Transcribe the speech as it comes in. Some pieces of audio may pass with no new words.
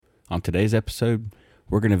On today's episode,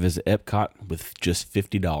 we're going to visit EPCOT with just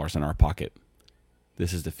 $50 in our pocket.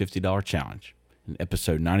 This is the $50 challenge in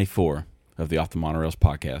episode 94 of the Off the Monorails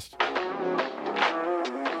podcast.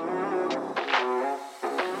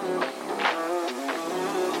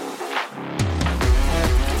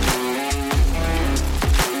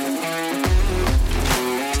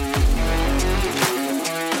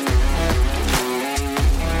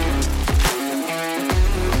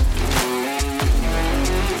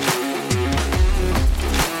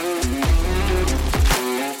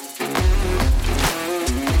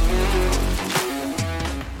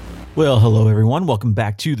 Well, hello, everyone. Welcome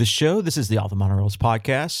back to the show. This is the Off the Monorails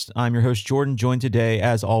podcast. I'm your host, Jordan, joined today,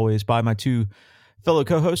 as always, by my two fellow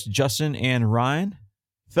co-hosts, Justin and Ryan.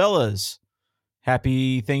 Fellas,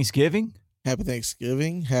 happy Thanksgiving. Happy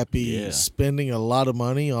Thanksgiving. Happy spending a lot of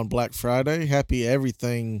money on Black Friday. Happy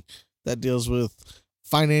everything that deals with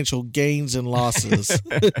financial gains and losses.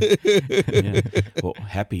 Yeah. Well,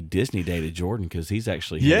 happy Disney Day to Jordan, because he's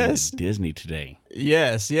actually heading to Disney today.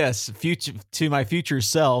 Yes. Future to my future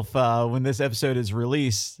self. When this episode is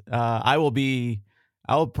released, I'll be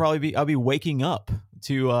waking up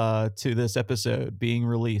to this episode being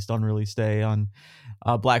released on release day on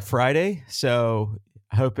Black Friday. So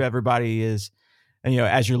I hope everybody is. And,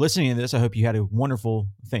 as you're listening to this, I hope you had a wonderful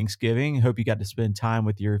Thanksgiving. I hope you got to spend time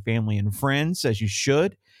with your family and friends, as you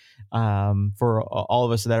should. For all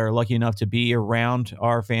of us that are lucky enough to be around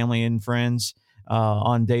our family and friends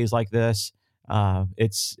on days like this,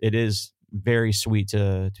 it is very sweet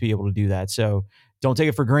to be able to do that. So don't take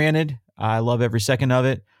it for granted. I love every second of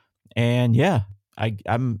it. And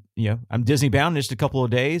I'm Disney bound in just a couple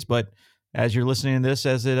of days, but as you're listening to this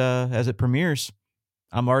as it premieres,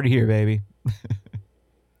 I'm already here, baby.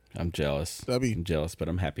 I'm jealous. I'm jealous, but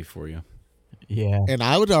I'm happy for you. Yeah. And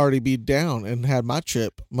I would already be down and had my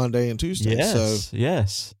trip Monday and Tuesday.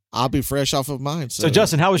 Yes. I'll be fresh off of mine. So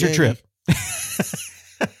Justin, how was your trip?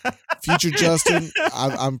 Future Justin,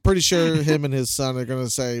 I'm pretty sure him and his son are going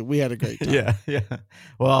to say we had a great time. Yeah.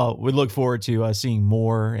 Well, we look forward to seeing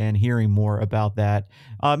more and hearing more about that,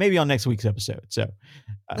 maybe on next week's episode. So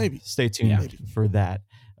maybe stay tuned for that.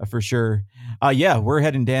 For sure. We're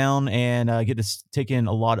heading down and get to take in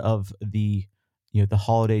a lot of the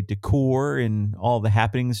holiday decor and all the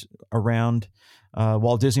happenings around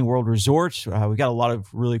Walt Disney World Resort. We got a lot of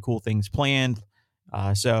really cool things planned.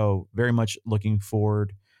 So very much looking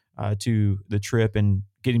forward to the trip and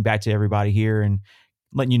getting back to everybody here and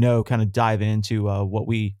letting kind of dive into what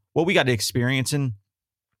we got to experience and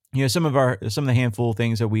some of the handful of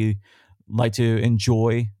things that we like to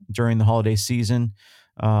enjoy during the holiday season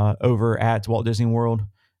over at Walt Disney World.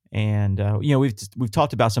 And, we've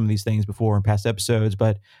talked about some of these things before in past episodes,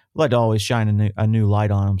 but we like to always shine a new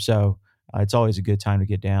light on them. So it's always a good time to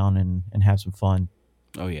get down and have some fun.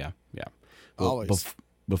 Oh, yeah. Yeah. Well,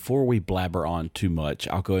 before we blabber on too much,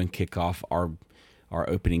 I'll go and kick off our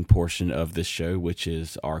opening portion of this show, which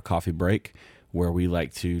is our coffee break, where we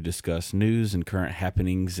like to discuss news and current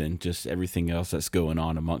happenings and just everything else that's going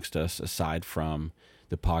on amongst us aside from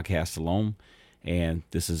the podcast alone. And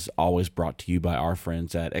this is always brought to you by our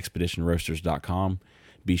friends at expeditionroasters.com.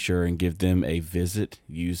 Be sure and give them a visit.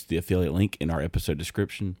 Use the affiliate link in our episode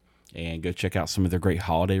description and go check out some of their great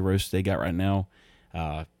holiday roasts they got right now.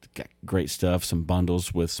 Got great stuff, some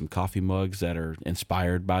bundles with some coffee mugs that are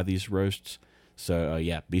inspired by these roasts. So,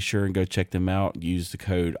 be sure and go check them out. Use the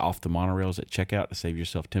code OFFTHEMONORAILS at checkout to save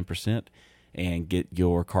yourself 10% and get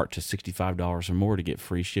your cart to $65 or more to get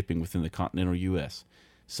free shipping within the continental U.S.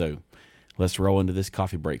 So, let's roll into this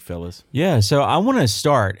coffee break, fellas. Yeah, so I want to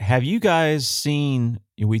start. Have you guys seen,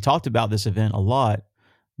 we talked about this event a lot,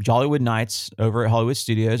 Jollywood Nights over at Hollywood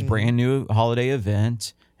Studios, brand new holiday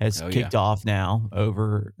event has kicked off now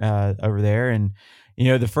over there. And,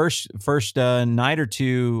 the first night or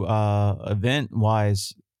two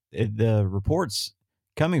event-wise, the reports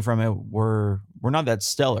coming from it were not that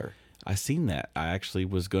stellar. I seen that. I actually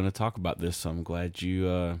was going to talk about this, so I'm glad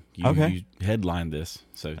you headlined this.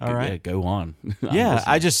 So all right. Go on.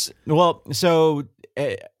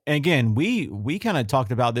 Again, we kind of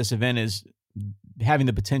talked about this event as having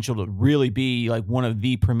the potential to really be like one of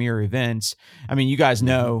the premier events. I mean, you guys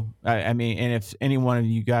know, and if any one of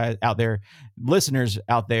you guys out there, listeners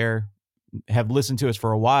out there have listened to us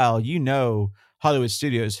for a while, Hollywood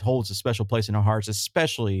Studios holds a special place in our hearts,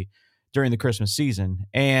 especially during the Christmas season.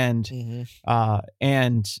 And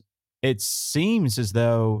it seems as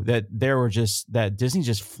though that Disney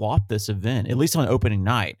just flopped this event, at least on opening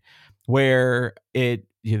night, where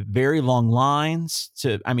very long lines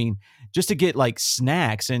just to get like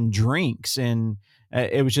snacks and drinks. And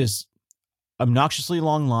it was just obnoxiously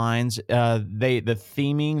long lines. The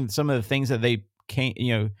theming, some of the things that they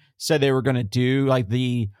said they were going to do, like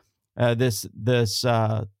this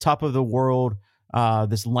top of the world,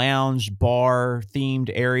 this lounge bar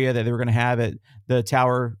themed area that they were going to have at the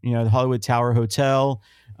Tower, the Hollywood Tower Hotel.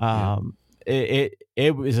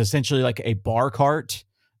 It was essentially like a bar cart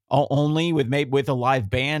only with a live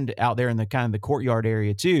band out there in the kind of the courtyard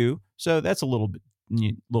area too. So that's a little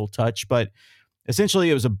touch, but essentially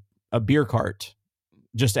it was a beer cart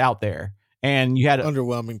just out there, and you had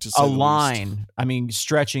underwhelming to say a line. I mean,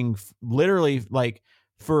 stretching literally like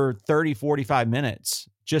for 30, 45 minutes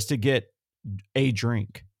just to get a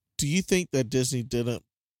drink. Do you think that Disney didn't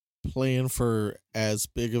plan for as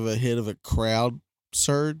big of a hit of a crowd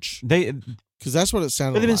surge? Because that's what it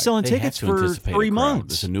sounded like. They've been selling tickets for 3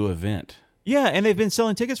 months. It's a new event. Yeah, and they've been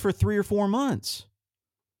selling tickets for 3 or 4 months.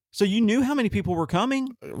 So you knew how many people were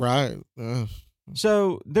coming. Right.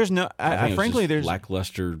 So there's no, frankly, there's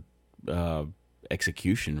lackluster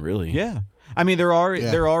execution, really. Yeah. I mean, they're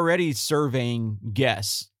already surveying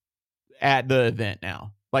guests at the event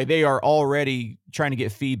now. Like they are already trying to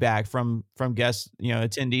get feedback from guests,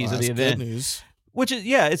 attendees of the event. Good news. Which is,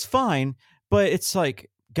 it's fine, but it's like,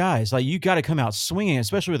 guys, like you got to come out swinging,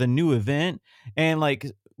 especially with a new event. And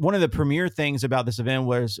like one of the premier things about this event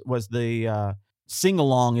was the sing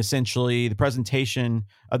along, essentially the presentation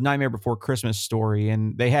of Nightmare Before Christmas story.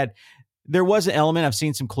 And there was an element, I've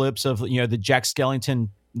seen some clips of, the Jack Skellington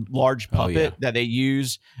large puppet that they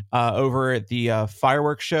use over at the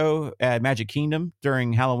fireworks show at Magic Kingdom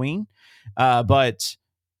during Halloween. But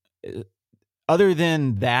other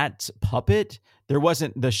than that puppet,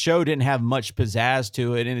 the show didn't have much pizzazz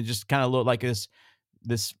to it. And it just kind of looked like this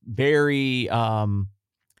very,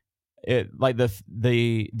 like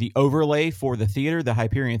the overlay for the theater, the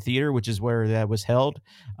Hyperion Theater, which is where that was held.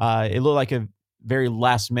 It looked like a very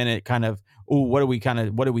last minute kind of, what do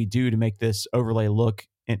we do to make this overlay look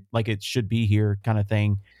like it should be here kind of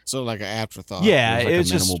thing. So like an afterthought. Yeah. It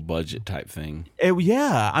was like a minimal budget type thing.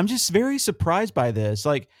 I'm just very surprised by this.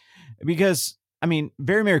 Like, because I mean,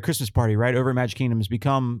 Very Merry Christmas Party, right, over at Magic Kingdom has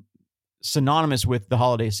become synonymous with the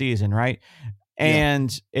holiday season, right?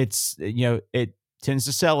 And it's, it tends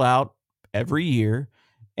to sell out every year.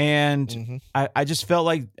 And I just felt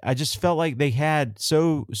like they had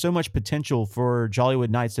so much potential for Jollywood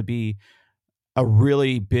Nights to be a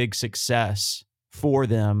really big success for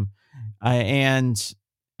them. And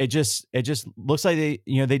it just looks like they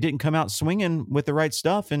didn't come out swinging with the right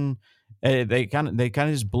stuff, and they kind of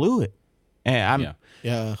just blew it. And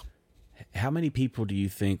How many people do you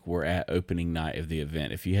think were at opening night of the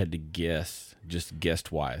event? If you had to guess, just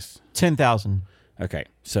guessed wise, 10,000. Okay,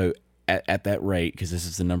 so at that rate, because this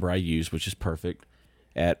is the number I use, which is perfect.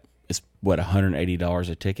 It's what, $180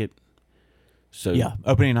 a ticket. So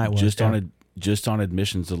opening night was just on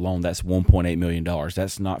admissions alone, that's $1.8 million.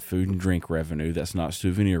 That's not food and drink revenue. That's not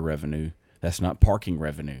souvenir revenue. That's not parking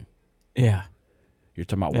revenue. Yeah. You're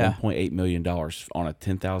talking about $1.8 million on a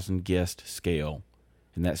 10,000 guest scale,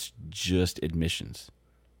 and that's just admissions.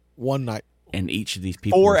 One night. And each of these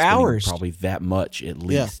people 4 are spending hours, probably that much at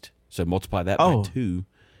least. So multiply that by 2,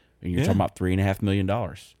 and you're talking about $3.5 million.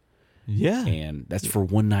 Yeah. And that's for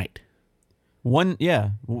one night.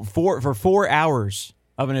 For 4 hours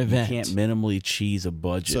of an event. You can't minimally cheese a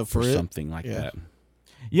budget for something like that.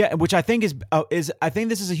 Yeah, which I think I think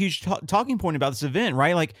this is a huge talking point about this event,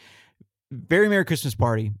 right? Like Very Merry Christmas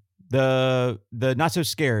Party, the Not So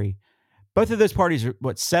Scary. Both of those parties are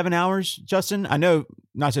 7 hours, Justin? I know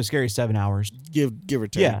Not So Scary is 7 hours. Give or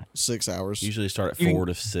take 6 hours. Usually start at 4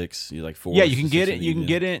 to 6. You like 4. Yeah, you can get it. You can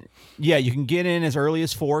get in. Yeah, you can get in as early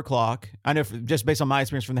as 4 o'clock. I know, just based on my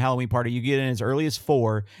experience from the Halloween party, you get in as early as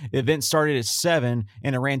 4. The event started at 7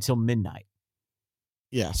 and it ran till midnight.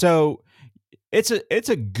 Yeah. So it's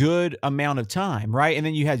a good amount of time, right? And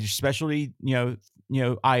then you had your specialty,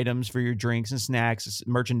 items for your drinks and snacks,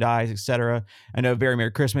 merchandise, etc. I know Very Merry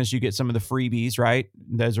Christmas, you get some of the freebies, right?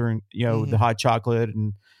 Those are, the hot chocolate,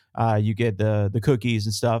 and you get the cookies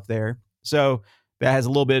and stuff there. So that has a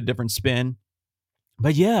little bit of different spin.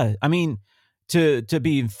 But yeah, I mean, to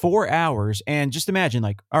be 4 hours, and just imagine,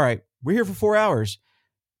 like, all right, we're here for 4 hours.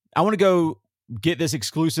 I want to go get this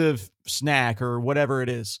exclusive snack or whatever it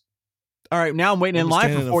is. All right, now I'm waiting in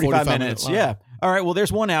line for 45 minutes. Yeah. All right, well,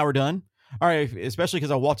 there's 1 hour done. All right, especially because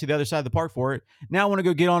I walked to the other side of the park for it. Now I want to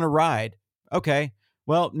go get on a ride. Okay,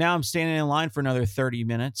 well, now I'm standing in line for another 30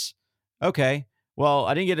 minutes. Okay, well,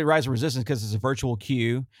 I didn't get to Rise of Resistance because it's a virtual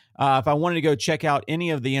queue. If I wanted to go check out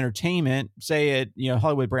any of the entertainment, say at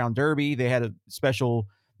Hollywood Brown Derby, they had a special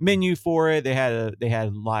menu for it. They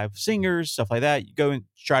had live singers, stuff like that. You go and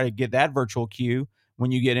try to get that virtual queue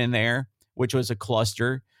when you get in there. which was a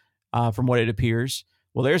cluster, from what it appears.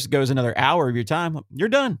 Well, there's goes another hour of your time. You're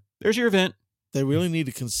done. There's your event. They really need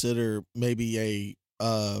to consider maybe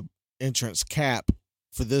a entrance cap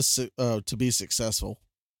for this to be successful.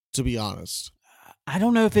 To be honest, I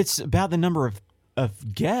don't know if it's about the number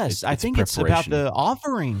of guests. I think it's about the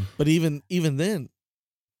offering. But even then,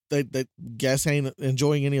 they guests ain't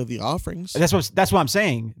enjoying any of the offerings. That's what I'm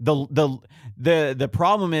saying. The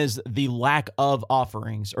problem is the lack of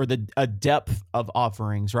offerings, or a depth of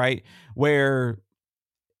offerings, right? Where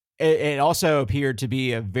it also appeared to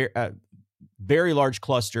be a very large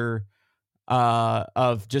cluster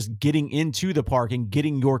of just getting into the park and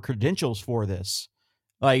getting your credentials for this.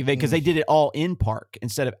 Like because they did it all in park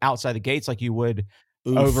instead of outside the gates like you would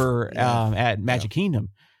over at Magic Kingdom.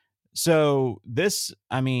 So this,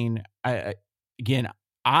 I mean, I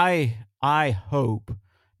hope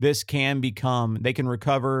this can become, they can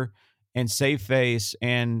recover and save face,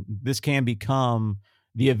 and this can become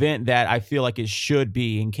the event that I feel like it should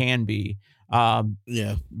be and can be.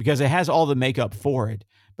 Because it has all the makeup for it.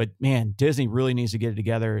 But man, Disney really needs to get it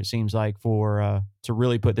together, it seems like, for to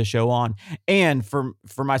really put the show on. And for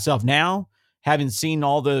myself now, having seen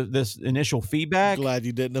all this initial feedback, glad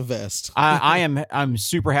you didn't invest. I'm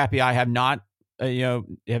super happy I have not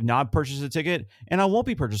purchased a ticket, and I won't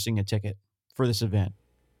be purchasing a ticket for this event.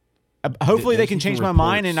 Hopefully they can change my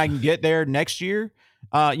mind and I can get there next year.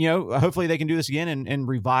 Hopefully they can do this again and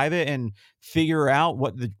revive it and figure out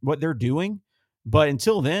what they're doing. But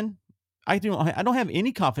until then, I don't have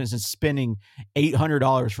any confidence in spending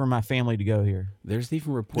 $800 for my family to go here. There's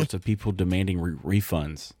even reports of people demanding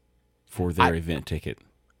refunds for their event ticket.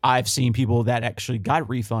 I've seen people that actually got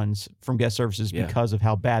refunds from guest services because of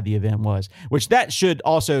how bad the event was, which that should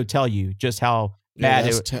also tell you just how bad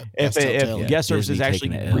if guest services actually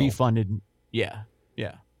refunded. Yeah.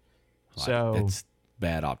 Like, so that's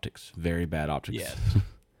bad optics, very bad optics. Yeah.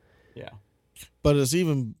 Yeah. But it's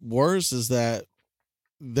even worse is that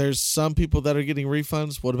there's some people that are getting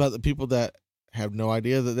refunds. What about the people that have no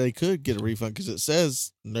idea that they could get a refund because it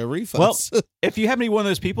says no refunds? Well, if you happen to be one of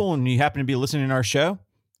those people and you happen to be listening to our show,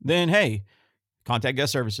 then hey, contact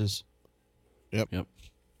guest services. Yep.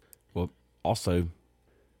 Well, also,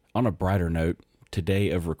 on a brighter note,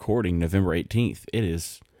 today of recording, November 18th, it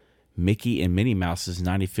is Mickey and Minnie Mouse's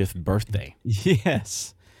 95th birthday.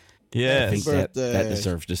 Yes. I think that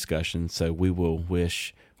deserves discussion. So we will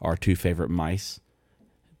wish our two favorite mice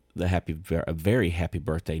a very happy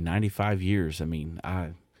birthday. 95 years. I mean,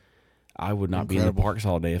 I would not be in the parks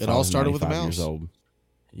all day if I was 95 years old.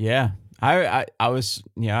 Yeah. I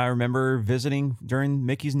remember visiting during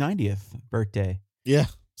Mickey's 90th birthday. Yeah,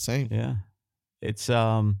 same. Yeah. It's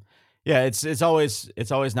it's always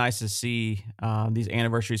nice to see these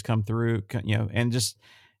anniversaries come through, and just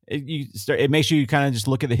it makes you kind of just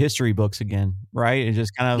look at the history books again, right? And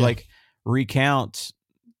just kind of like recount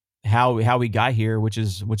how we got here, which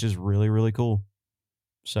is really, really cool.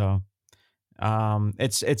 So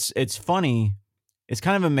it's funny. It's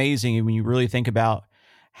kind of amazing when you really think about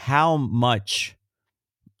how much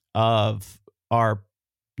of our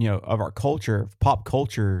culture, pop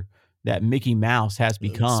culture, that Mickey Mouse has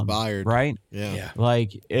become inspired, right? Yeah.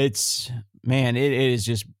 Like it is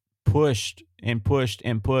just pushed and pushed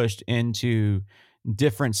and pushed into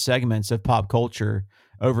different segments of pop culture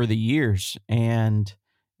over the years, and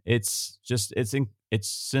it's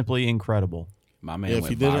simply incredible. My man, if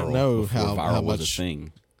you didn't know how much was a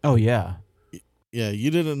thing. Oh yeah, you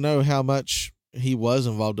didn't know how much he was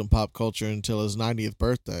involved in pop culture until his 90th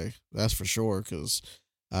birthday. That's for sure, because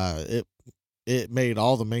it made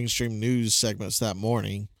all the mainstream news segments that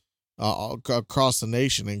morning across the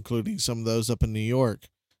nation, including some of those up in New York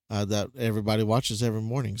that everybody watches every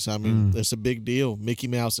morning. So I mean, it's a big deal. Mickey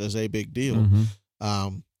Mouse is a big deal.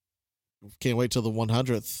 Mm-hmm. Can't wait till the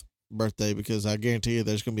 100th birthday, because I guarantee you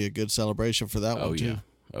there's going to be a good celebration for that one too.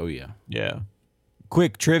 Oh yeah. Yeah.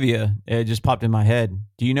 Quick trivia. It just popped in my head.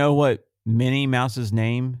 Do you know what Minnie Mouse's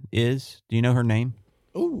name is? Do you know her name?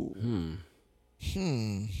 Ooh.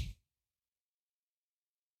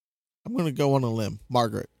 I'm going to go on a limb.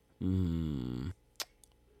 Margaret.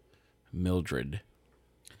 Mildred.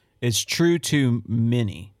 It's true to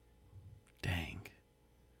Minnie. Dang.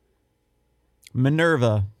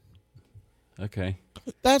 Minerva. Okay.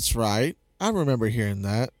 That's right. I remember hearing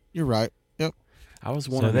that. You're right. Yep. I was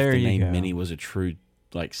wondering if the name Minnie was a true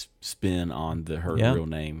spin on her real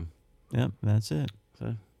name. Yep, that's it.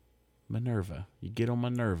 So, Minerva. You get on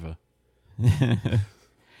Minerva.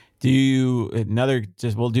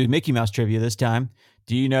 We'll do Mickey Mouse trivia this time.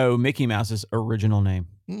 Do you know Mickey Mouse's original name?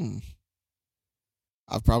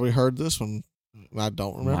 I've probably heard this one. I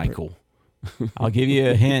don't remember. Michael. I'll give you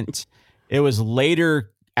a hint. It was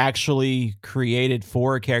later actually created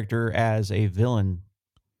for a character as a villain.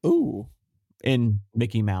 Ooh. In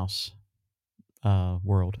Mickey Mouse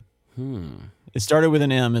world. It started with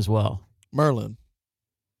an M as well. Merlin.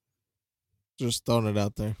 Just throwing it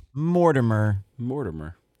out there. Mortimer.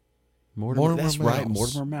 That's right.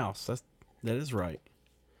 Mortimer Mouse. That is right.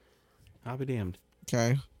 I'll be damned.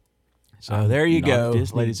 Okay. So there you go,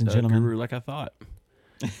 Disney, ladies and gentlemen. Guru like I thought.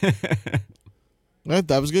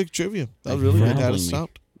 That was good trivia. That was really good. How it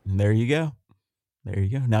stopped. There you go.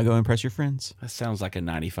 Now go impress your friends. That sounds like a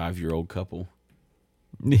 95-year-old couple.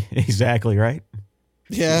 Exactly, right?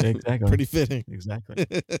 Yeah, exactly. Pretty fitting. Exactly.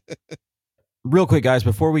 Real quick, guys,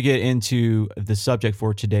 before we get into the subject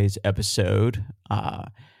for today's episode,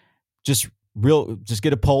 just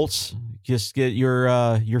get a pulse, just get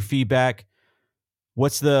your feedback.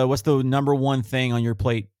 What's the number one thing on your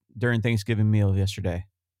plate during Thanksgiving meal yesterday?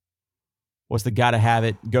 What's the gotta have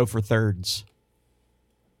it? Go for thirds.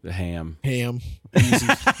 The ham. Easy.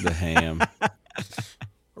 The ham.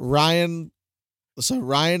 Ryan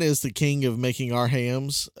is the king of making our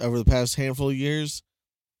hams over the past handful of years,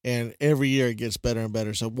 and every year it gets better and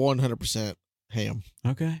better. So 100% ham.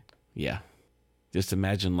 Okay. Yeah. Just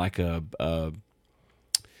imagine like a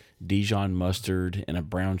Dijon mustard and a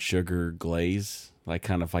brown sugar glaze, like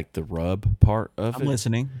kind of like the rub part of it. I'm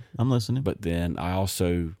listening. But then I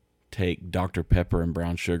also take Dr. Pepper and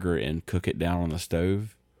brown sugar and cook it down on the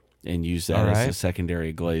stove and use that as a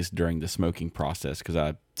secondary glaze during the smoking process because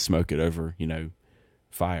I smoke it over,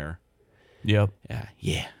 fire. Yep.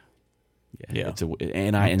 Yeah.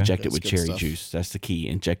 And I inject it with cherry juice. That's the key.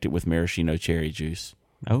 Inject it with maraschino cherry juice.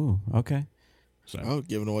 Oh, okay. So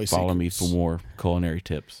giving away follow secrets. me for more culinary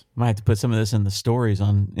tips. Might have to put some of this in the stories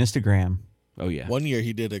on Instagram. Oh, yeah. One year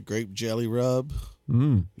he did a grape jelly rub.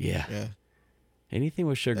 Yeah. Yeah. Anything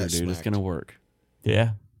with sugar, dude, it's going to work.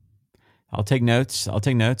 Yeah. I'll take notes.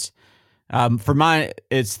 For mine,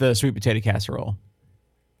 it's the sweet potato casserole.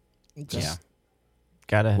 Yeah.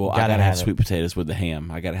 I gotta have sweet potatoes with the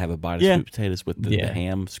ham. I gotta have a bite of sweet potatoes with the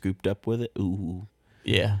ham scooped up with it. Ooh.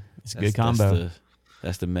 Yeah. It's a good combo.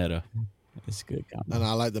 That's the meta. It's a good combo. And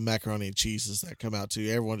I like the macaroni and cheeses that come out too.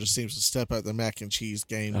 Everyone just seems to step up the mac and cheese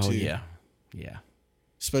game too. Oh yeah. Yeah.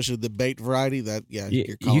 Especially the baked variety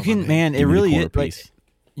you can, man, it really is. Like,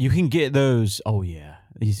 you can get those. Oh yeah.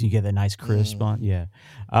 You get the nice crisp on. Yeah.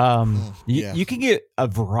 You can get a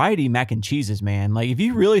variety of mac and cheeses, man. Like if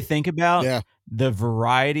you really think about the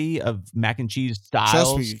variety of mac and cheese styles.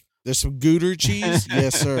 Trust me, there's some Gouda cheese.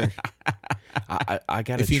 Yes, sir. I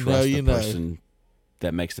gotta trust the person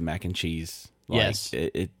that makes the mac and cheese. Like,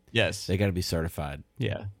 yes. They gotta be certified.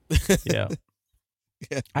 Yeah. Yeah.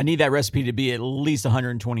 I need that recipe to be at least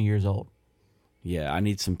 120 years old. Yeah, I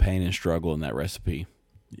need some pain and struggle in that recipe.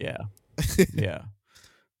 Yeah. Yeah.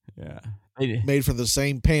 Yeah. Made from the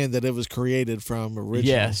same pan that it was created from originally.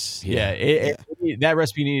 Yes. Yeah. That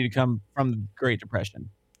recipe needed to come from the Great Depression.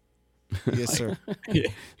 Yes, sir.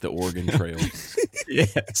 The Oregon Trail.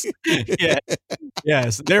 Yes. Yeah.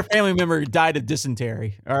 Yes. Their family member died of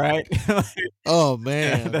dysentery. All right. Oh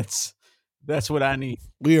man. That's what I need.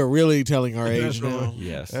 We are really telling our age now.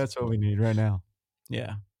 Yes. That's what we need right now.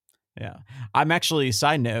 Yeah. Yeah. I'm actually,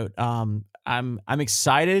 side note, I'm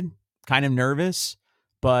excited, kind of nervous,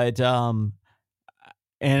 but and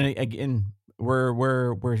again, we're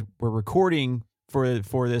recording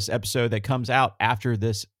for this episode that comes out after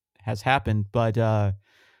this has happened, but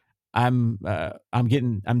I'm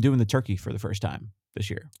doing the turkey for the first time this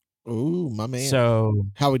year. Ooh, my man. So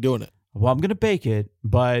how are we doing it? Well, I'm gonna bake it,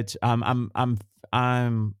 but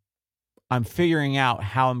I'm figuring out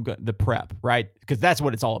how I'm going the prep, right? Because that's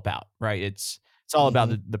what it's all about, right? It's all about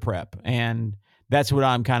the prep, and that's what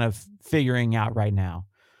I'm kind of figuring out right now.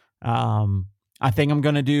 I think I'm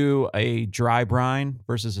gonna do a dry brine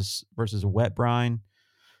versus a wet brine,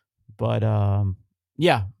 but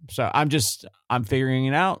yeah. So I'm figuring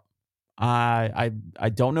it out. I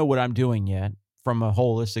don't know what I'm doing yet from a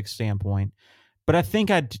holistic standpoint, but I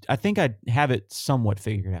think I'd have it somewhat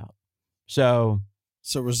figured out. So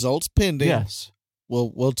results pending. Yes,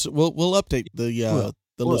 we'll update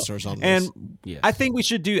the listeners on this. And yes. I think we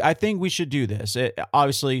should do this.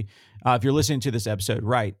 Obviously, if you're listening to this episode,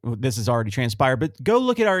 right, this has already transpired. But go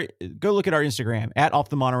look at our Instagram at Off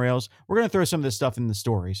the Monorails. We're gonna throw some of this stuff in the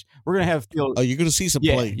stories. We're gonna have. You're gonna see some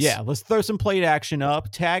plates. Yeah, let's throw some plate action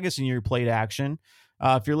up. Tag us in your plate action.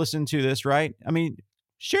 If you're listening to this, right, I mean,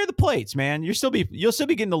 share the plates, man. You'll still be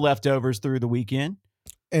getting the leftovers through the weekend.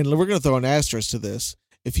 And we're gonna throw an asterisk to this.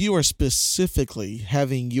 If you are specifically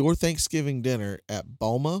having your Thanksgiving dinner at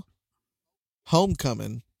Boma,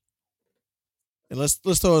 Homecoming, and let's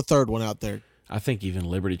throw a third one out there. I think even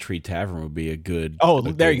Liberty Tree Tavern would be a good.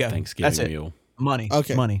 There you go. Thanksgiving meal. Money.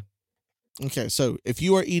 Okay. Money. Okay, so if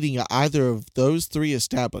you are eating at either of those 3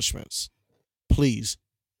 establishments, please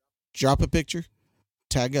drop a picture,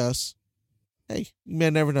 tag us. Hey, you may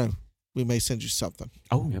never know. We may send you something.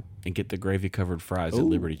 Oh, yep. And get the gravy covered fries at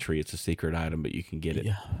Liberty Tree. It's a secret item, but you can get it.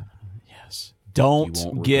 Yeah. Yes.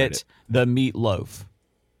 Don't get the meatloaf.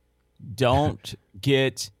 Don't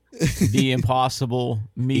get the impossible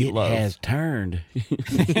meatloaf. It has turned.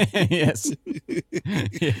 Yes.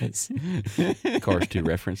 Yes. Cars 2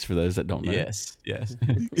 reference for those that don't know. Yes. Yes.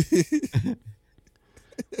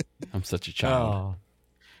 I'm such a child.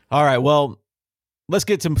 All right. Well, let's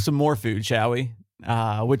get to some more food, shall we?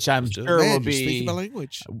 Which I'm sure will be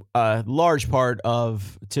a large part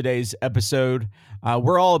of today's episode.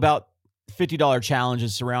 We're all about $50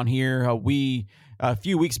 challenges around here. A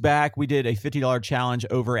few weeks back, we did a $50 challenge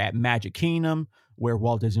over at Magic Kingdom, where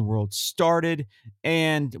Walt Disney World started,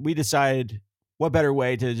 and we decided what better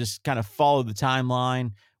way to just kind of follow the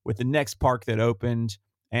timeline with the next park that opened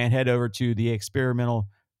and head over to the experimental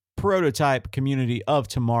prototype community of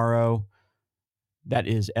tomorrow. That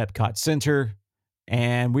is Epcot Center.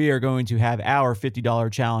 And we are going to have our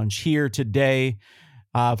 $50 challenge here today.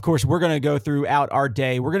 Of course, we're going to go throughout our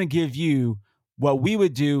day. We're going to give you what we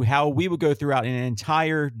would do, how we would go throughout an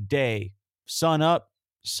entire day, sun up,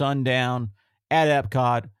 sun down at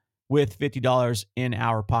Epcot with $50 in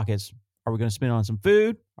our pockets. Are we going to spend it on some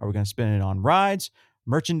food? Are we going to spend it on rides,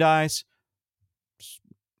 merchandise,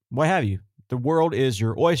 what have you? The world is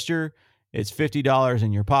your oyster. It's $50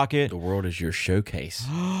 in your pocket. The world is your showcase.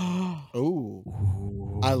 Oh,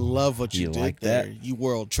 I love what you did like there. that? You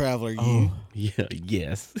world traveler, you. Yeah,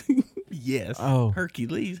 yes. Yes. Oh.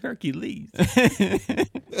 Hercules. My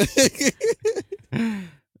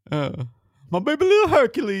baby little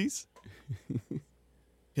Hercules.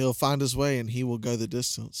 He'll find his way and he will go the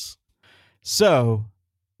distance. So,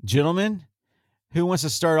 gentlemen, who wants to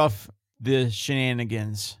start off the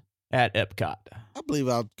shenanigans at Epcot? I believe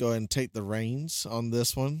I'll go ahead and take the reins on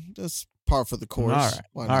this one. That's par for the course. All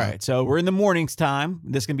right. All right. So we're in the morning's time.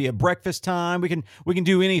 This can be a breakfast time. We can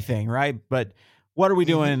do anything, right? But what are we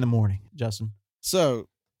doing in the morning, Justin? So,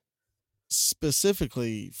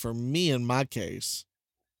 specifically for me in my case,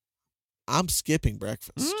 I'm skipping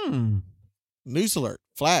breakfast. News alert.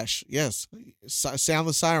 Flash. Yes. Sound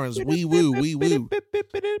the sirens. Wee woo. Wee woo.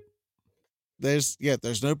 There's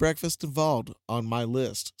no breakfast involved on my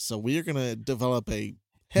list. So we are going to develop a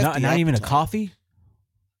hefty not even a coffee?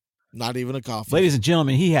 Not even a coffee. Ladies and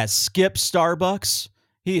gentlemen, he has skipped Starbucks.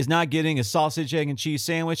 He is not getting a sausage, egg, and cheese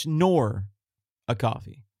sandwich, nor a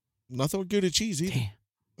coffee. Nothing with Gouda cheese either.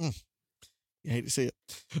 Damn. You hate to see it.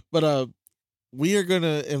 But we are going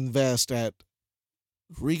to invest at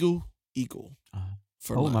Regal Eagle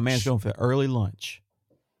for lunch. My man's going for early lunch.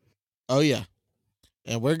 Oh, yeah.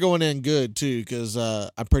 And we're going in good, too, because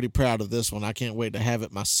I'm pretty proud of this one. I can't wait to have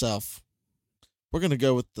it myself. We're going to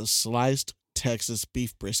go with the sliced Texas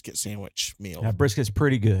beef brisket sandwich meal. That brisket's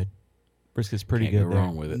pretty good. Brisket's pretty Can't good. Go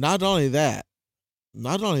wrong with it. Not only that,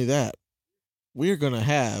 we're going to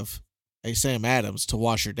have a Sam Adams to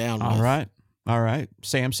wash her down with. All right.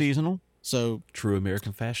 Sam seasonal. So true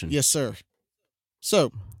American fashion. Yes, sir.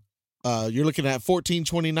 So you're looking at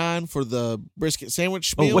 $14.29 for the brisket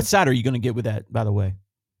sandwich meal. Oh, what side are you going to get with that, by the way?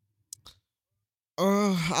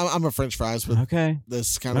 I'm a French fries with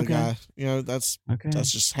this kind of guy. You know, that's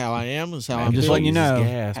just how I am. That's how I'm just letting you know.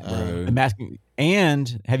 Gas, bro. I'm asking.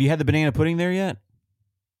 And have you had the banana pudding there yet?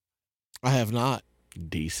 I have not.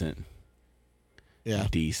 Decent. Yeah.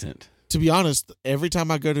 Decent. To be honest, every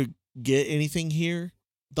time I go to get anything here,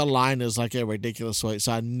 the line is like a ridiculous wait,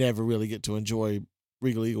 so I never really get to enjoy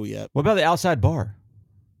Regal Eagle yet. What about the outside bar?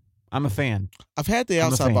 I'm a fan. I've had the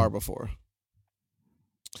outside bar before.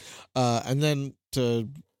 And then to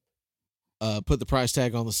put the price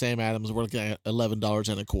tag on the Sam Adams, we're looking at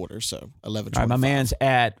 $11.25. So $11.25. All right, my man's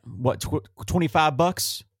at what,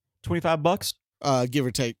 $25? $25? Give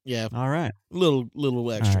or take. Yeah. All right.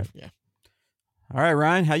 Little extra. Right. Yeah. All right,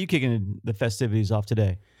 Ryan, how you kicking the festivities off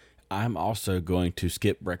today? I'm also going to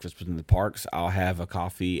skip breakfast within the parks. I'll have a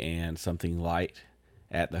coffee and something light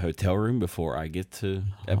at the hotel room before I get to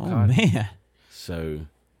Epcot. Oh, man. So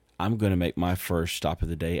I'm going to make my first stop of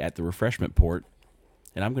the day at the refreshment port,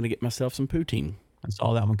 and I'm going to get myself some poutine. I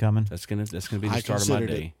saw that one coming. That's gonna be the start of my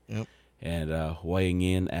day. Yep. And weighing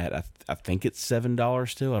in at I think it's $7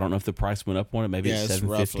 still. I don't know if the price went up on it. Maybe it's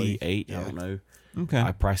 $7.50, $8. Yeah. I don't know. Okay.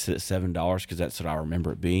 I priced it at $7 because that's what I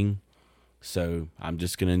remember it being. So I'm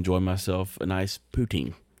just gonna enjoy myself a nice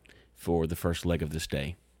poutine for the first leg of this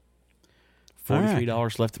day.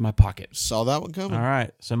 $43 left in my pocket. Saw that one coming. All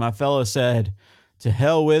right. So my fellow said, to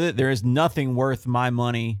hell with it. There is nothing worth my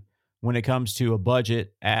money when it comes to a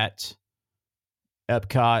budget at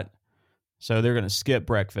EPCOT. So they're going to skip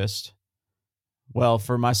breakfast. Well,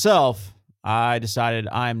 for myself, I decided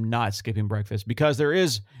I'm not skipping breakfast because there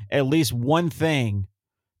is at least one thing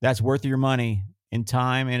that's worth your money in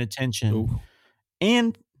time and attention. Ooh.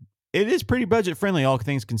 And it is pretty budget friendly, all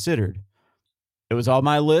things considered. It was on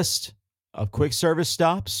my list of quick service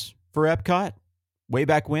stops for EPCOT way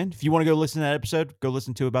back when. If you want to go listen to that episode, go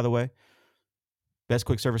listen to it, by the way. Best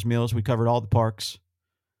quick service meals. We covered all the parks.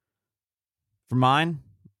 For mine,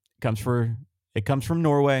 it comes from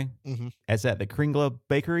Norway. Mm-hmm. It's at the Kringla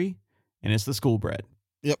Bakery, and it's the school bread.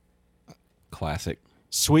 Yep. Classic.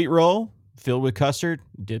 Sweet roll filled with custard,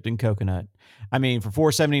 dipped in coconut. I mean, for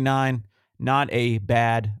 $4.79, not a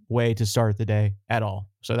bad way to start the day at all.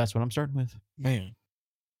 So that's what I'm starting with. Man.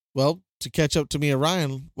 Well, to catch up to me and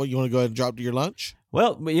Ryan, what, you want to go ahead and drop to your lunch?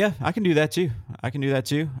 Well, yeah, I can do that too.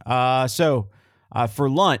 So for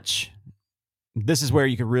lunch, this is where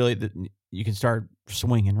you can start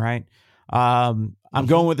swinging, right? I'm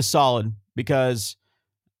going with a solid because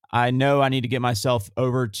I know I need to get myself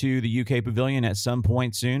over to the UK Pavilion at some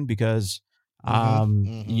point soon because,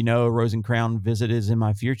 Rose and Crown visit is in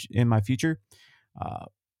my future.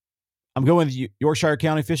 I'm going with Yorkshire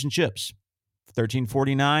County Fish and Chips,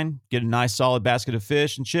 $13.49. Get a nice solid basket of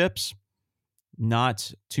fish and chips.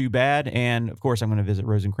 Not too bad. And of course, I'm going to visit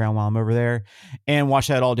Rose and Crown while I'm over there and wash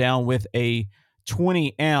that all down with a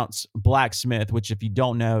 20-ounce Blacksmith, which, if you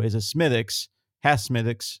don't know, is a Smithwick's, half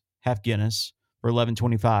Guinness for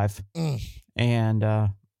 $11.25. And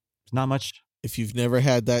it's not much. If you've never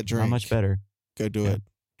had that drink, not much better. Go do it.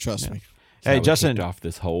 Trust me. So hey, Justin, off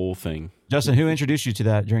this whole thing. Justin, who introduced you to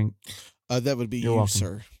that drink? That would be You're you, welcome.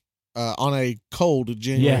 sir. On a cold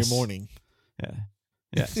January morning. Yeah.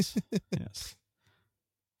 Yes. Yes.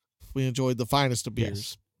 We enjoyed the finest of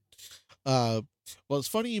beers. Yes. Well, it's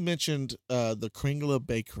funny you mentioned the Kringla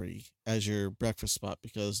Bakery as your breakfast spot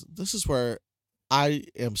because this is where I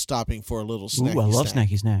am stopping for a little snacky Ooh, I love snack.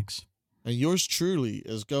 snacky snacks. And yours truly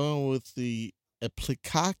is going with the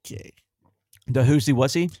EPCOT. The who's-he,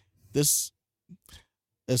 what's-he? This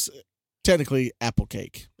is technically apple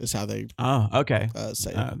cake is how they okay.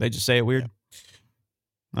 say it. They just say it weird?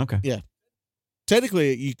 Yeah. Okay. Yeah.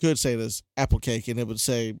 Technically, you could say this apple cake, and it would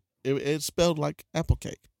say it's spelled like apple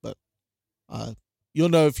cake, but you'll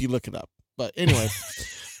know if you look it up. But anyway,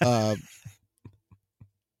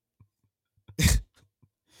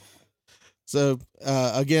 so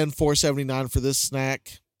again, $4.79 for this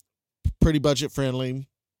snack, pretty budget friendly,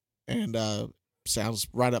 and sounds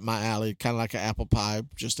right up my alley. Kind of like an apple pie,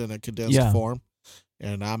 just in a condensed form,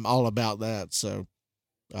 and I'm all about that. So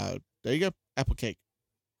there you go, apple cake.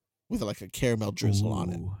 With like a caramel drizzle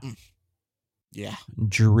on it. Yeah.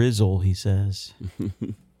 Drizzle, he says.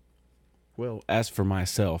 Well, as for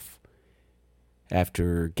myself,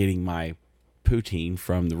 after getting my poutine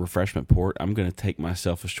from the refreshment port, I'm going to take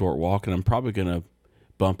myself a short walk, and I'm probably going to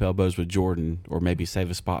bump elbows with Jordan or maybe save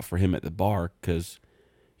a spot for him at the bar because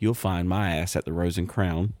you'll find my ass at the Rose and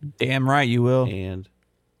Crown. Damn right you will. And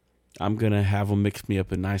I'm going to have them mix me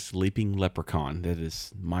up a nice leaping leprechaun. That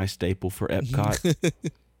is my staple for EPCOT.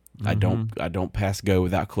 I don't pass go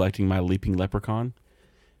without collecting my leaping leprechaun.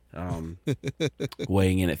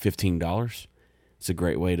 Weighing in at $15. It's a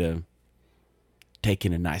great way to take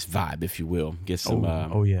in a nice vibe, if you will. Get some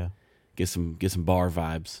get some bar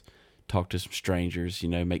vibes. Talk to some strangers,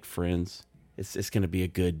 make friends. It's going to be a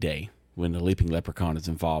good day when the leaping leprechaun is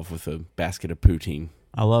involved with a basket of poutine.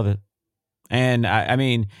 I love it. And I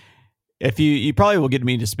mean, if you probably will get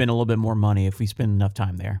me to spend a little bit more money if we spend enough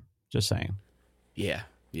time there. Just saying. Yeah.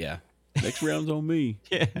 Next round's on me.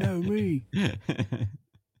 Yeah. No, me.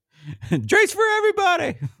 Drinks for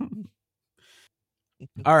everybody.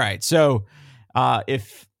 All right. So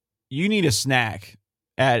if you need a snack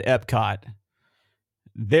at EPCOT,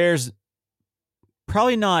 there's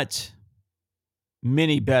probably not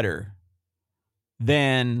many better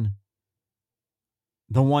than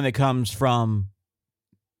the one that comes from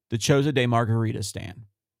the Chosa de Margarita stand.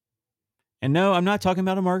 And no, I'm not talking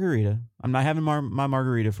about a margarita. I'm not having my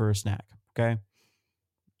margarita for a snack, okay?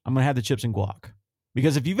 I'm going to have the chips and guac.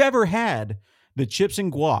 Because if you've ever had the chips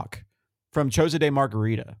and guac from Chosa de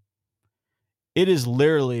Margarita, it is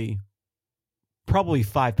literally probably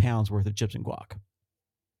 5 pounds worth of chips and guac.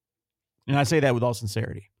 And I say that with all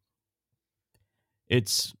sincerity.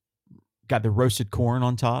 It's got the roasted corn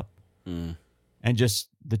on top. And just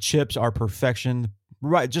the chips are perfection.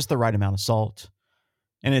 Right, just the right amount of salt.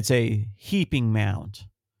 And it's a heaping mound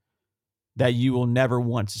that you will never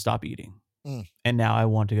want to stop eating. and now I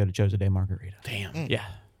want to go to Jose de Margarita. Damn. Yeah.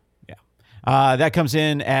 That comes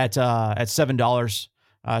in at $7.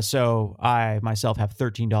 So I myself have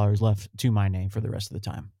 $13 left to my name for the rest of the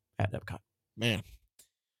time at EPCOT. Man.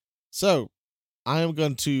 So I am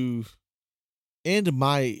going to end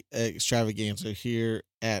my extravaganza here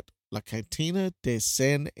at La Cantina de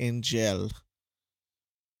San Angel.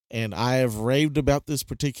 And I have raved about this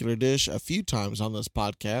particular dish a few times on this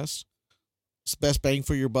podcast. It's best bang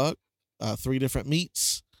for your buck. 3 different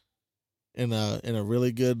meats in a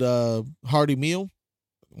really good hearty meal.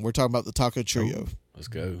 We're talking about the taco trio. Oh, let's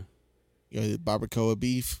go. The barbacoa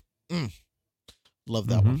beef. Love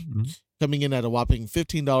that one. Mm-hmm. Coming in at a whopping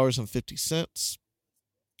 $15.50.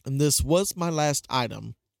 And this was my last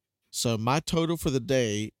item. So my total for the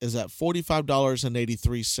day is at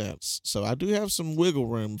 $45.83. So I do have some wiggle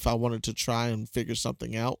room if I wanted to try and figure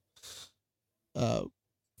something out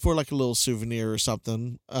for like a little souvenir or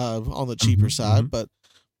something on the cheaper side. But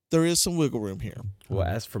there is some wiggle room here. Well,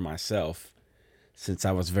 as for myself, since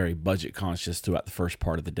I was very budget conscious throughout the first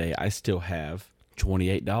part of the day, I still have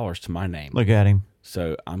 $28 to my name. Look at him.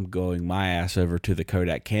 So I'm going my ass over to the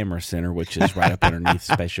Kodak Camera Center, which is right up underneath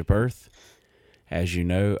Spaceship Earth. As you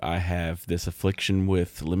know, I have this affliction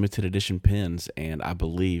with limited edition pins, and I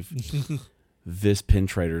believe this Pin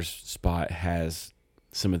Traders spot has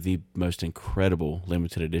some of the most incredible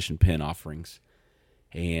limited edition pin offerings.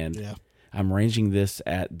 And I'm ranging this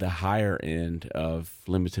at the higher end of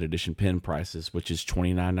limited edition pin prices, which is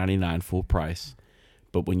 $29.99 full price.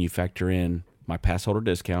 But when you factor in my pass holder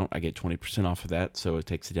discount, I get 20% off of that, so it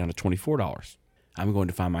takes it down to $24. I'm going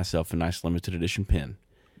to find myself a nice limited edition pin,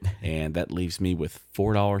 and that leaves me with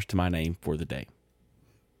 $4 to my name for the day.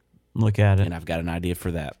 Look at it. And I've got an idea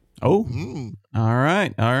for that. Oh, all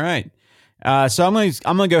right. So I'm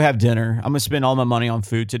gonna go have dinner. I'm gonna spend all my money on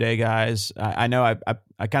food today, guys. I know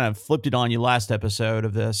I kind of flipped it on you last episode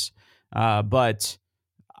of this, but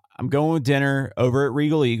I'm going with dinner over at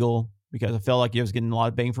Regal Eagle because I felt like I was getting a lot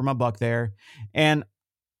of bang for my buck there, and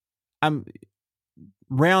I'm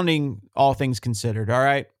rounding all things considered. All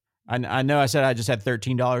right, I know I said I just had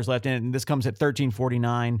 $13 left in it, and this comes at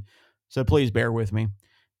 $13.49. So please bear with me.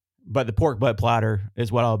 But the pork butt platter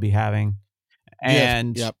is what I'll be having,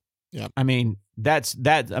 and Yep. I mean,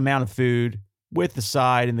 that amount of food with the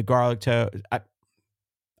side and the garlic toast.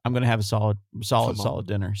 I'm going to have a solid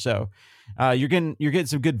dinner. So, you're getting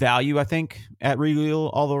some good value, I think, at Regal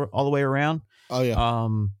all the way around. Oh yeah.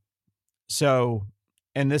 So,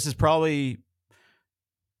 and this is probably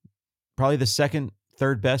the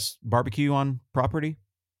third best barbecue on property.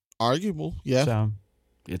 Arguable, yeah. So,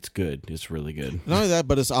 it's good. It's really good. Not only that,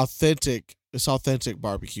 but it's authentic. It's authentic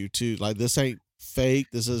barbecue too. Like this ain't fake.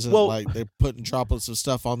 This isn't like they're putting droplets of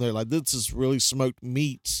stuff on there. Like this is really smoked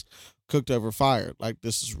meats cooked over fire. Like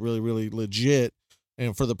this is really, really legit.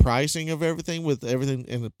 And for the pricing of everything, with everything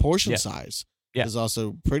in the portion size, is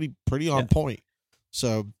also pretty on point.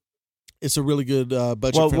 So it's a really good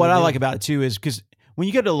budget. Well, what I like about it too is because when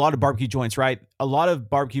you go to a lot of barbecue joints, right? A lot of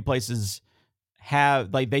barbecue places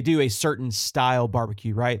have they do a certain style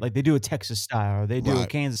barbecue, right? Like they do a Texas style, or they do a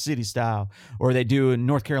Kansas City style, or they do a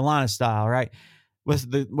North Carolina style, right? What's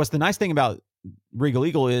the nice thing about Regal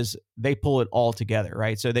Eagle is they pull it all together,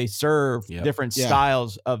 right? So they serve different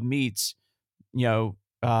styles of meats,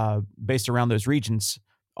 based around those regions,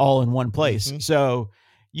 all in one place. So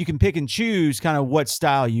you can pick and choose kind of what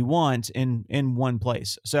style you want in one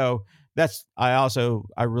place. So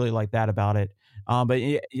I really like that about it. But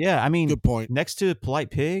yeah, I mean, good point. Next to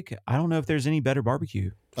Polite Pig, I don't know if there's any better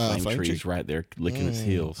barbecue. Flame Tree's right there licking its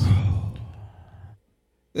heels.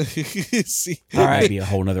 See, all right, be a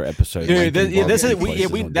whole nother episode. Dude,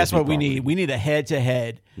 that's what we need. We need a head to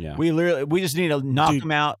head. Yeah, we just need to knock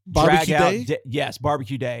them out. Barbecue drag day. Out. Yes,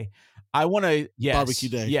 barbecue day. I want to. Yes, barbecue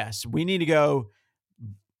day. Yes, we need to go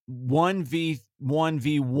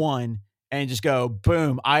 1v1 and just go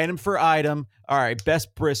boom, item for item. All right,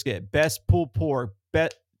 best brisket, best pulled pork,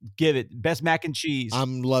 best mac and cheese.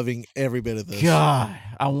 I'm loving every bit of this. God,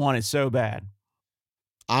 I want it so bad.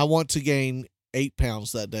 I want to gain 8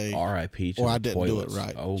 pounds that day. R.I.P. Or I didn't do it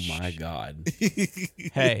right. Oh my God.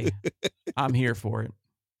 Hey, I'm here for it.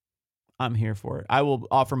 I will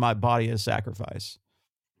offer my body as sacrifice.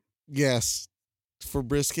 Yes, for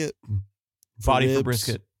brisket. Body for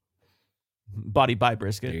brisket. Body by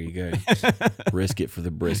brisket. There you go. Brisket for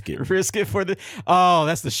the brisket. Brisket for the. Oh,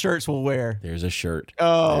 that's the shirts we'll wear. There's a shirt.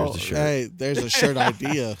 Oh, there's a shirt. Hey, there's a shirt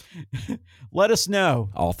idea. Let us know.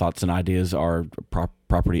 All thoughts and ideas are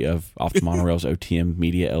property of Off the Monorail's OTM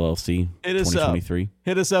Media LLC. Hit us 2023.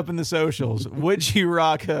 Hit us up in the socials. Would you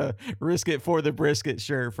rock a brisket for the brisket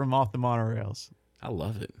shirt from Off the Monorails? I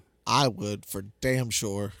love it. I would for damn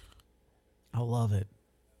sure. I love it.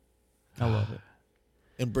 I love it.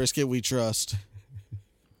 And brisket we trust.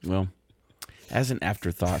 Well, as an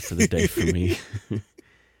afterthought for the day for me,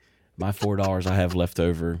 my $4 I have left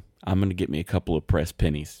over, I'm going to get me a couple of pressed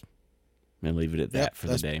pennies and leave it at that for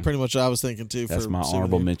the day. Pretty much what I was thinking too. That's my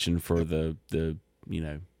honorable mention for the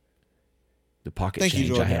pocket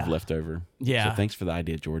change I have left over. Yeah. So thanks for the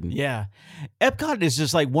idea, Jordan. Yeah. Epcot is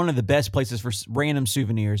just like one of the best places for random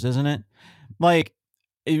souvenirs, isn't it? Like,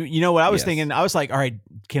 you know what I was thinking? I was like, all right,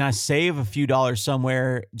 can I save a few dollars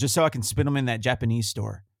somewhere just so I can spend them in that Japanese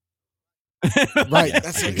store? Right.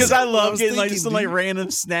 Because I love getting like some like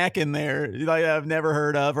random snack in there like I've never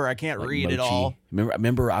heard of or I can't read mochi. At all.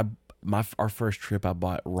 Remember our first trip I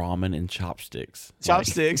bought ramen and chopsticks.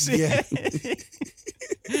 Chopsticks. Yeah.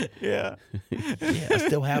 Yeah. Yeah, I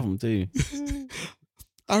still have them too.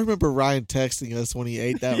 I remember Ryan texting us when he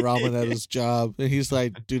ate that ramen at his job, and he's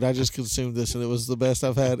like, "Dude, I just consumed this, and it was the best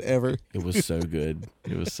I've had ever." It was so good.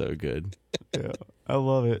 It was so good. Yeah, I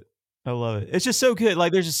love it. I love it. It's just so good.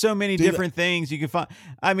 Like, there's just so many different things you can find.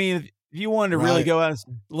 I mean, if you wanted to really go out,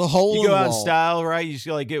 the whole you go out in style, right? You just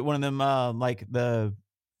like get one of them, like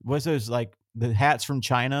what's those like the hats from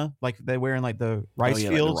China, like they wear in like the rice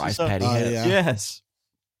fields, like the rice and paddy hats. Yeah. Yes,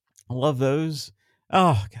 I love those.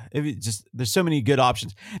 Oh God, there's so many good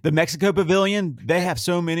options. The Mexico Pavilion, they have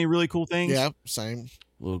so many really cool things. Yeah, same.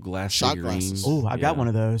 Little glass shot figurines. glasses. Oh, I got one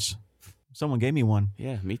of those. Someone gave me one.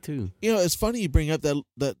 Yeah, me too. You know, it's funny you bring up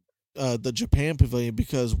that the Japan Pavilion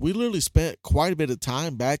because we literally spent quite a bit of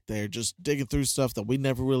time back there just digging through stuff that we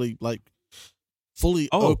never really like fully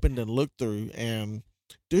opened and looked through. And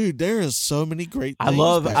dude, there is so many great things.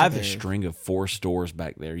 I have a string of 4 stores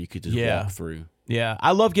back there you could just walk through. Yeah,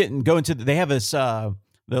 I love going to. They have this the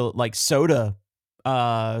like soda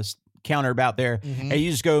counter about there, and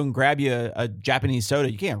you just go and grab you a Japanese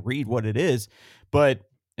soda. You can't read what it is, but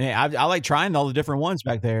I like trying all the different ones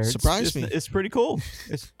back there. Surprised me. It's pretty cool.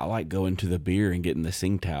 I like going to the beer and getting the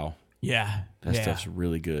Tsingtao. Yeah, that stuff's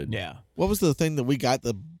really good. Yeah. What was the thing that we got?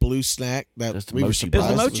 The blue snack that we were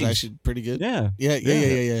surprised was actually pretty good. Yeah.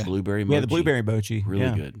 Blueberry mochi. Yeah, the blueberry mochi.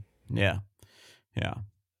 Really good. Yeah.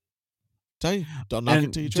 Tell you, don't knock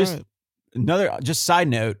it till you try it. Another side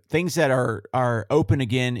note, things that are open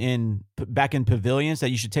again back in pavilions that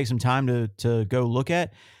you should take some time to go look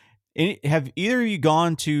at. Have either of you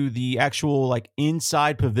gone to the actual like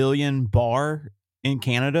inside pavilion bar in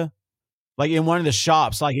Canada? Like in one of the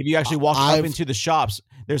shops, like if you actually walk up into the shops,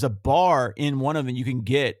 there's a bar in one of them. You can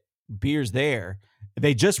get beers there.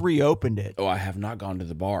 They just reopened it. Oh, I have not gone to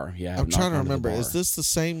the bar. Yeah, I'm trying to remember. Is this the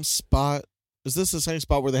same spot? Is this the same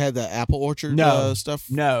spot where they had the apple orchard stuff?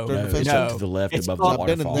 No, it's up to the left above the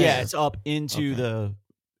waterfall. Yeah, it's up into the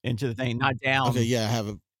thing, not down. Okay, yeah, I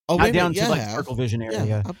haven't. Oh, not down to like Circle Vision area.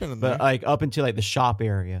 Yeah, I've been in there. But like up into like the shop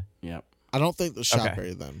area. Yeah. I don't think the shop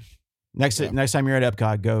area then. Next time you're at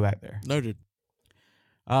Epcot, go back there. Noted.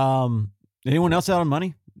 Anyone else out of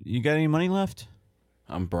money? You got any money left?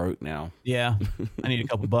 I'm broke now. Yeah, I need a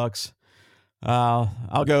couple bucks.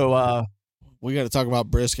 I'll go. We got to talk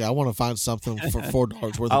about brisket. I want to find something for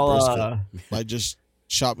 $4 worth of brisket. Like just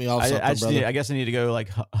shot me off something, brother. I guess I need to go like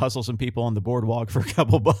hustle some people on the boardwalk for a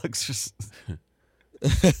couple bucks. Just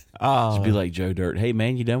be like Joe Dirt. Hey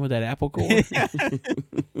man, you done with that apple core?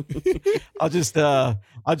 I'll just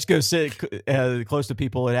go sit close to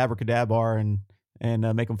people at Abracadabra Bar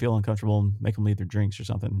and make them feel uncomfortable and make them leave their drinks or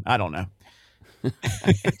something. I don't know.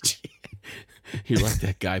 You're like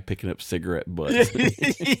that guy picking up cigarette butts.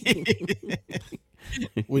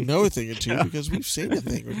 We know a thing or two because we've seen a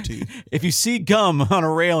thing or two. If you see gum on a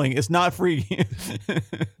railing, it's not free.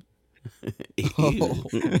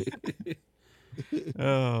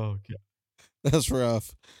 Oh, God. That's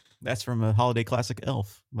rough. That's from a holiday classic,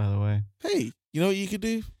 Elf, by the way. Hey, you know what you could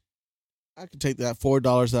do? I could take that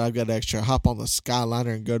 $4 that I've got extra, hop on the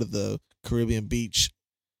Skyliner, and go to the Caribbean Beach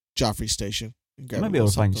Joffrey Station. You might be able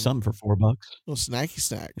to find something for $4. A little snacky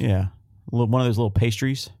snack. Yeah. One of those little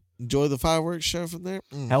pastries. Enjoy the fireworks show from there.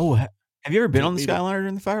 Oh, have you ever been on the Skyliner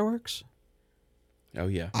during the fireworks? Oh,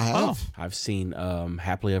 yeah. I have. I've seen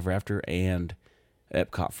Happily Ever After and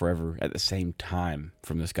Epcot Forever at the same time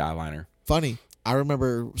from the Skyliner. Funny. I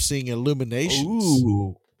remember seeing illuminations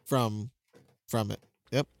from it.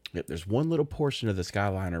 Yep. There's one little portion of the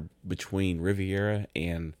Skyliner between Riviera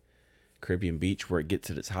and Caribbean Beach where it gets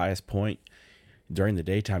at its highest point. During the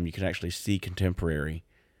daytime, you can actually see Contemporary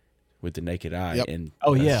with the naked eye and a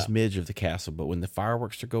smidge of the castle. But when the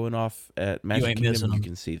fireworks are going off at Magic Kingdom, you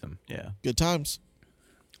can see them. Yeah. Good times.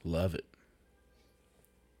 Love it.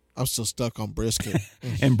 I'm still stuck on brisket.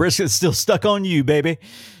 And brisket's still stuck on you, baby.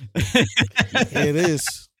 It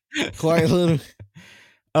is. Quite literally.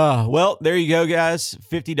 Well, there you go, guys.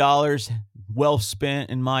 $50, well spent,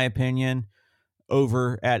 in my opinion,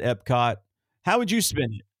 over at Epcot. How would you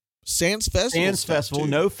spend it? Sands Festival.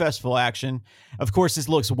 No festival action. Of course, this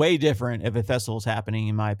looks way different if a festival's happening,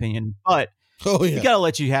 in my opinion. But we got to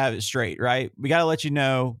let you have it straight, right? We got to let you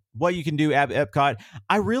know what you can do at Epcot.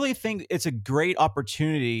 I really think it's a great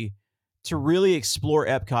opportunity to really explore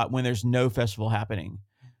Epcot when there's no festival happening,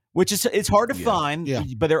 which is it's hard to find. Yeah.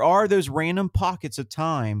 But there are those random pockets of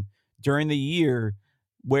time during the year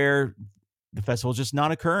where the festival is just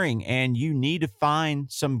not occurring, and you need to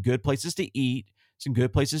find some good places to eat, some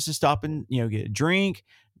good places to stop and, get a drink,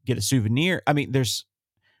 get a souvenir. I mean,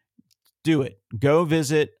 do it. Go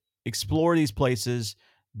visit, explore these places.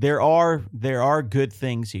 There are good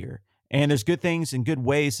things here, and there's good things and good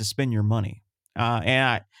ways to spend your money.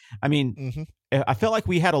 And I mean, I felt like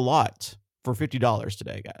we had a lot for $50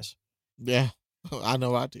 today, guys. Yeah, I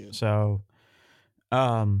know I did. So,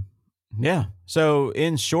 yeah. So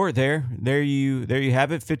in short, there you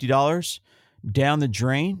have it. $50 down the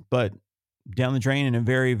drain, but down the drain in a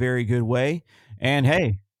very, very good way. And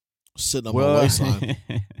hey, sitting on my waistline.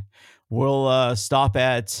 We'll stop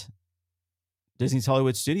at Disney's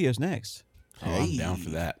Hollywood Studios next. Oh, I'm down for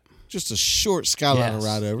that. Just a short Skyliner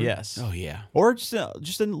ride over. Yes. Oh yeah. Or just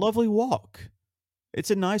a lovely walk.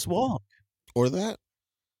 It's a nice walk. Or that.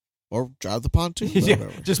 Or drive the pontoon. Yeah,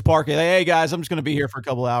 just park it. Hey guys, I'm just going to be here for a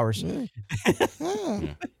couple hours. Yeah.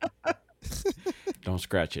 Don't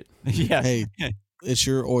scratch it. Yeah. Hey, it's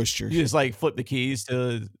your oyster. You just like flip the keys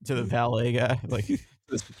to the valet guy, like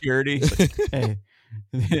the security. Like, hey,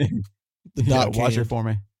 the dock watch it for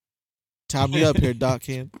me. Tie me up here, Doc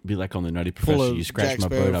Can. Be like on the Nutty Professor. You scratch my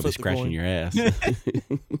boat, I'll be scratching your ass.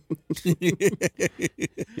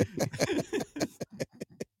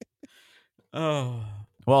 Oh.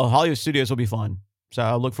 Well, Hollywood Studios will be fun. So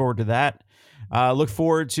I look forward to that. Look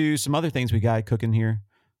forward to some other things we got cooking here.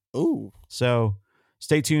 Ooh. So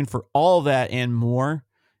stay tuned for all that and more.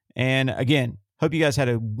 And again, hope you guys had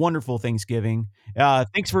a wonderful Thanksgiving.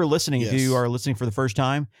 Thanks for listening. If you are listening for the first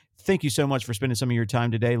time, thank you so much for spending some of your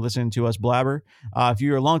time today listening to us blabber. If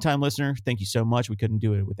you're a longtime listener, thank you so much. We couldn't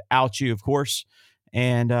do it without you, of course.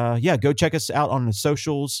 And go check us out on the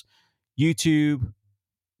socials, YouTube,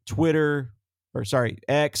 Twitter,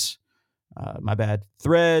 X,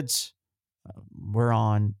 Threads. We're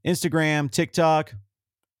on Instagram, TikTok,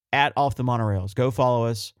 at Off the Monorails. Go follow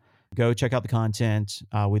us. Go check out the content.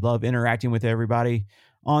 We love interacting with everybody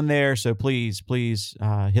on there. So please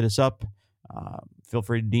hit us up. Feel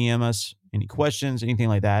free to DM us any questions, anything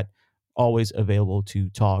like that. Always available to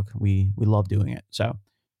talk. We love doing it. So,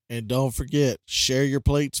 and don't forget, share your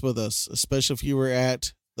plates with us, especially if you were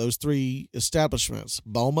at those 3 establishments: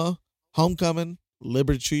 Boma, Homecoming,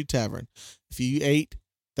 Liberty Tree Tavern. If you ate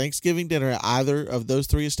Thanksgiving dinner at either of those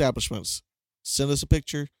 3 establishments, send us a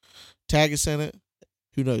picture, tag us in it.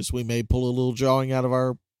 Who knows? We may pull a little drawing out of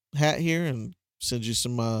our hat here and send you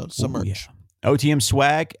some merch. Yeah. OTM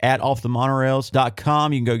swag at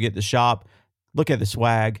offthemonorails.com. You can go get the shop, look at the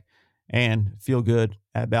swag, and feel good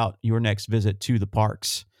about your next visit to the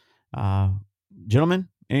parks. Gentlemen,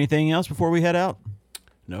 anything else before we head out?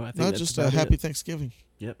 No, I think that's just a happy Thanksgiving.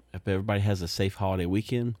 Yep. If everybody has a safe holiday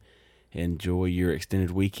weekend, enjoy your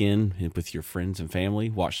extended weekend with your friends and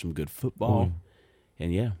family. Watch some good football.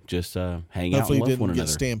 And just hang out and love one another.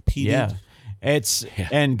 Stampeded. Yeah.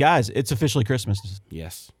 And guys, it's officially Christmas.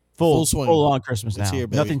 Yes. Full swing. Full on Christmas now. Here,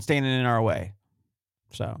 nothing standing in our way.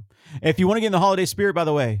 So if you want to get in the holiday spirit, by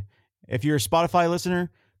the way, if you're a Spotify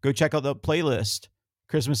listener, go check out the playlist,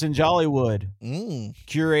 Christmas in Jollywood,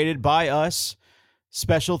 curated by us.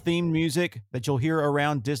 Special themed music that you'll hear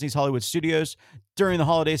around Disney's Hollywood Studios during the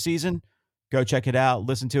holiday season. Go check it out.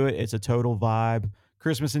 Listen to it. It's a total vibe.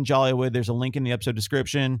 Christmas in Jollywood. There's a link in the episode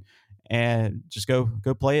description, and just go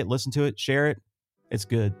play it, listen to it, share it. It's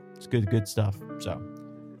good. It's good stuff. So,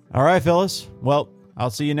 all right, fellas. Well, I'll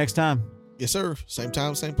see you next time. Yes, sir. Same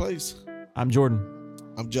time, same place. I'm Jordan.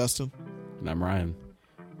 I'm Justin. And I'm Ryan.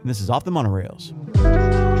 And this is Off the Monorails.